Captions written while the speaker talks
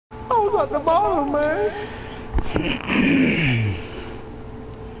I was at the bottom, man.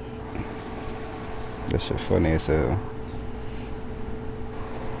 That shit funny as hell.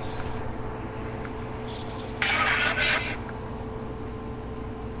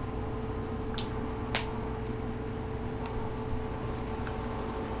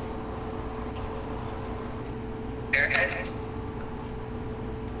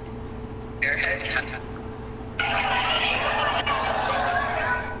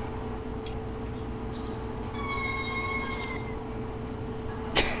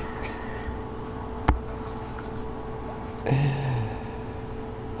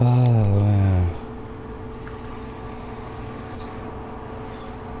 Oh man.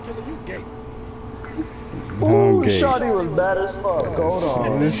 Killer, you gay. Ooh, shawty was bad as fuck. Hold on.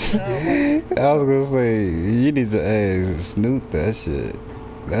 I was gonna say you need to Snoop that shit.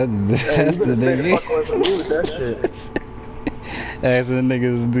 That's the nigga. With that shit. Ask the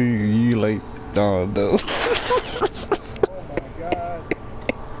niggas, do you like? Oh no. Oh my god.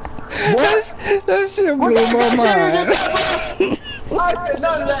 What? That shit blew my mind. I said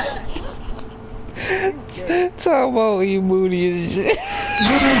none of that. Talk about you booty and shit.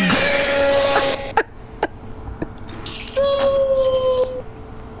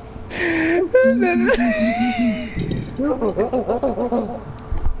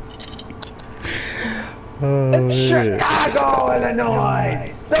 Oh, Chicago,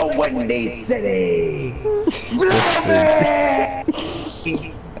 Illinois, the Windy City.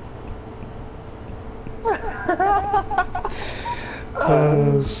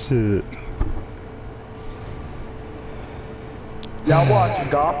 Oh shit. Y'all watching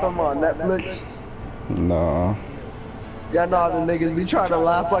Gotham on Netflix? Nah. Y'all know how the niggas be trying to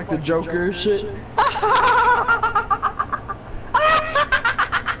laugh like the Joker and shit?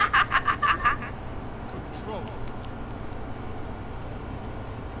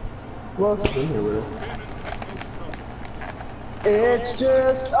 What's in here with it? It's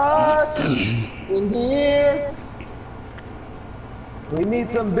just us in here. We need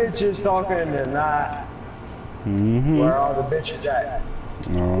some bitches talking tonight. Where are all the bitches at?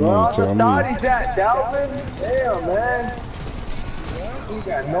 No, Where all the tell me. thotties at, Dalvin? Damn, man. We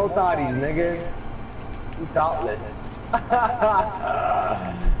got no thotties, nigga. We thoughtless.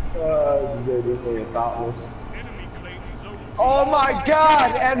 This nigga thoughtless. Oh my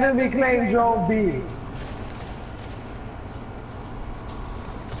god! Enemy claimed Zone B.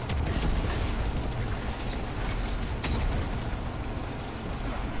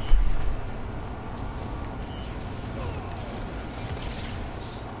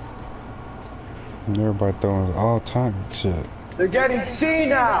 Everybody throwing all time shit. They're getting C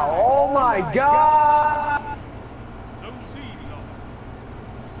now! Oh my god!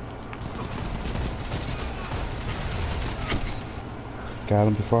 Got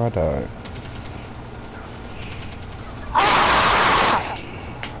him before I died. Ah!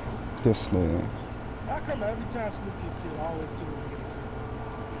 This nigga. How come every time Snoop get killed, I always kill him?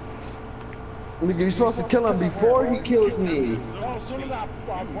 Nigga, you're supposed to kill him before he kills me. No, as soon as I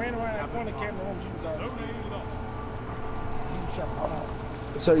ran around that corner, came home, she was already shot me out.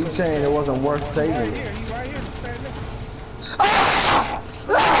 So you saying it wasn't worth Right saving? here, he right here, the same nigga.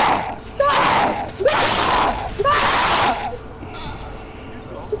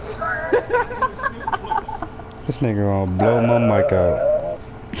 This nigga gonna blow my mic out.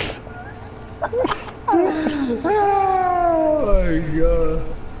 Oh my god.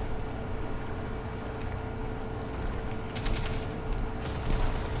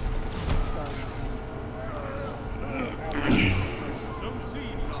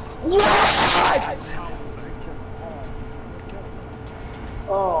 What?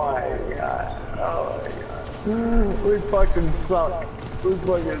 Oh my god. Oh my god. We fucking suck. We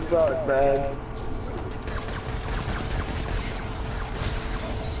fucking suck, man.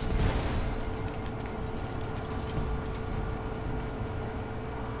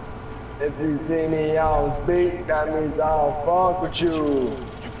 If you see me on speak, that means I'll fuck with you.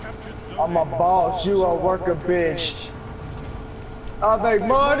 I'm a boss, you a worker bitch. I make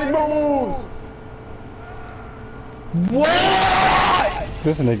money moves. What?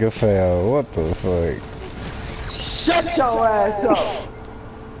 This nigga fell. What the fuck? Shut your ass up.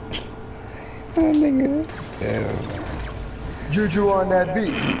 That nigga. Damn. Juju on that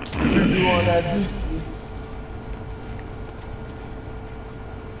beat. Juju on that beat.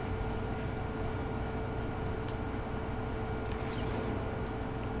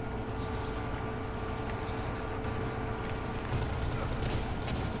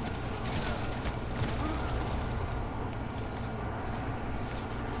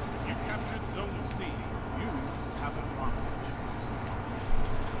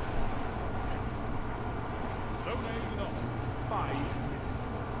 5 minutes.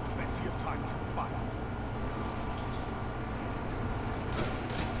 Plenty of time to fight.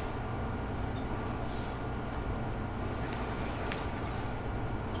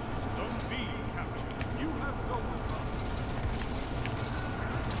 Zone B captured. You have zone control.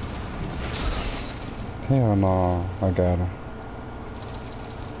 Hell no, I got him.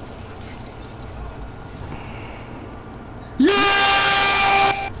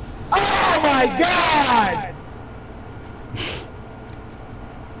 Yeah! Oh my God!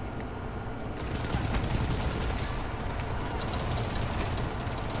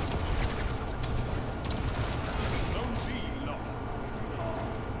 Zone B lost.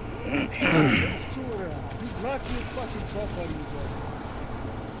 There's 2 of them. He's lucky his fucking butt buddy was there.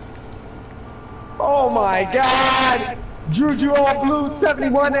 Oh my God! Juju all blue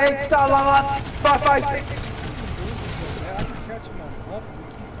 71 8 Salon 556. Man, I keep catching myself and we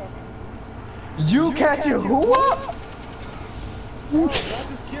keep fucking. You catching who up? Bro, I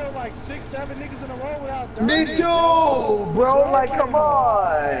just killed like 6, 7 niggas in a row without dying. Me too, bro. Like, come Them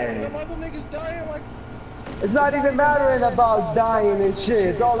on. other niggas dying like. It's not even mattering about dying and shit.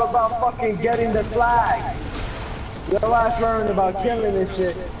 It's all about fucking getting the flag. Your ass learned about killing and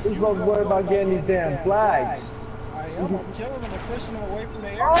shit. Who's supposed to worry about getting these damn flags? I am killing them and pushing them away from the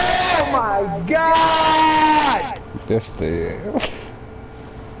air. Oh my God! That's the.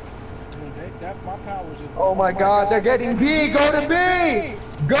 My powers are. Oh my God, they're getting B. Go to B.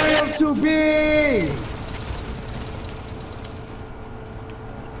 Go to B.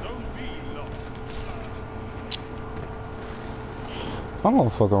 Zone B lost. I'm gonna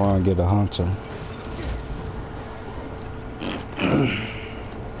fuck around and get a hunter.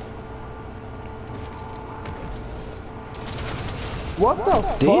 What the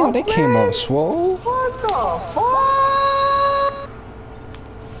fuck? Damn, they came man? out swole. What the fuck?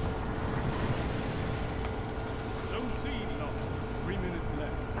 Zone C lost. 3 minutes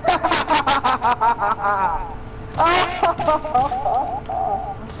left.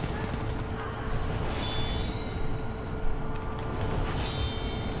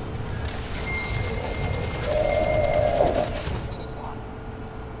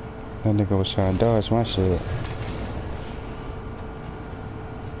 That nigga was trying to dodge my shit.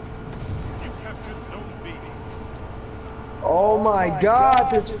 You captured Zone B. Oh my God,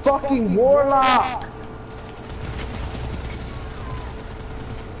 this fucking warlock!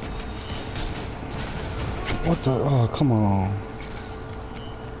 What the? Oh, come on.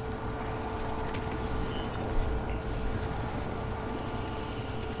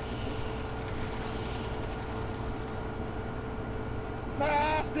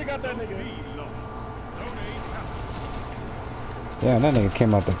 Nah, stick out that B nigga. lost. Zone A captured. Yeah, that nigga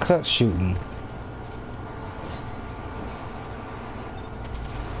came out the cut shooting.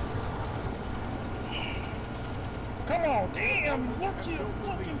 Come on, damn, look you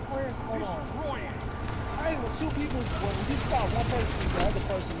fucking friend. Hold on. Destroy it. I ain't with 2 people. Well, you spot 1 person, the other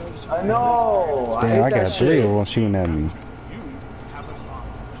person knows you. I know. Damn, hate I that got 3 shit. of them shooting at me. You have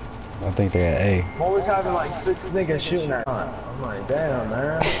advantage. I think they got A. I'm always having like 6 niggas shooting at me. I'm like, damn,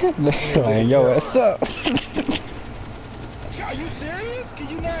 man. Like, yo, what's up? Are you serious? Can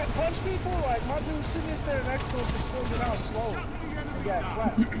you not punch people? Like, my dude sitting there staring next to him just swinging out slow. He got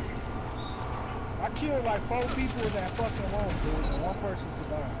clapped. I killed like 4 people in that fucking room, dude, and 1 person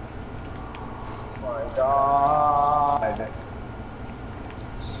survived. Oh my God.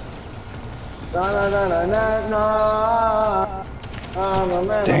 Na na na na na na.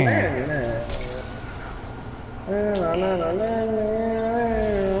 Damn. Na na na na na.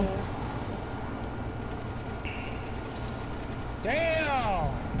 Damn!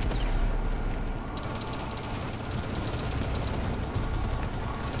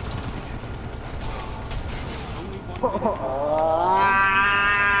 Only 1 minute.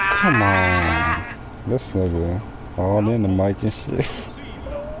 Come on. This nigga all in the mic and shit.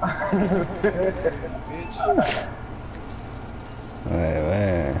 Bitch.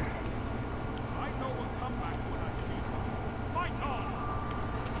 Man. I know a comeback when I see one. Fight on!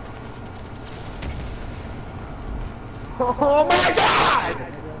 Oh my God!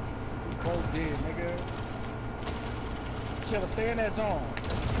 We both dead, nigga. Killer, stay in that zone.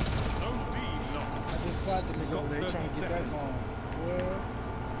 Zone B lost. I just spotted the nigga over there trying to get that zone. Well,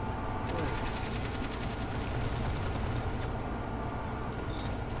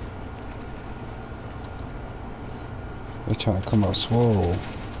 They trying to come out swole.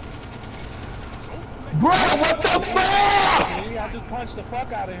 Bro, what the fuck? see, I just punched the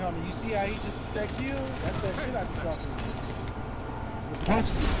fuck out of him. And you see how he just took that kill? That's that shit I can talk about. Just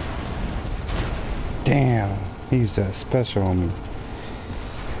punched him. Damn, he was that special on me.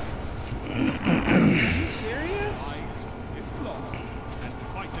 Are you serious?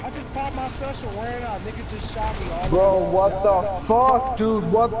 thought my special ran out. Nigga just shot me all Bro, the way. what the fuck,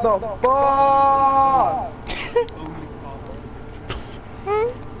 dude? What the fuck?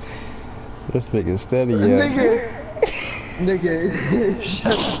 This nigga steady, yeah. Nigga,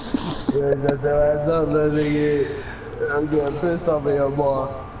 shut up. Yeah, shut your ass up, little nigga. I'm getting pissed off at your boy.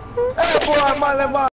 Hey, boy, my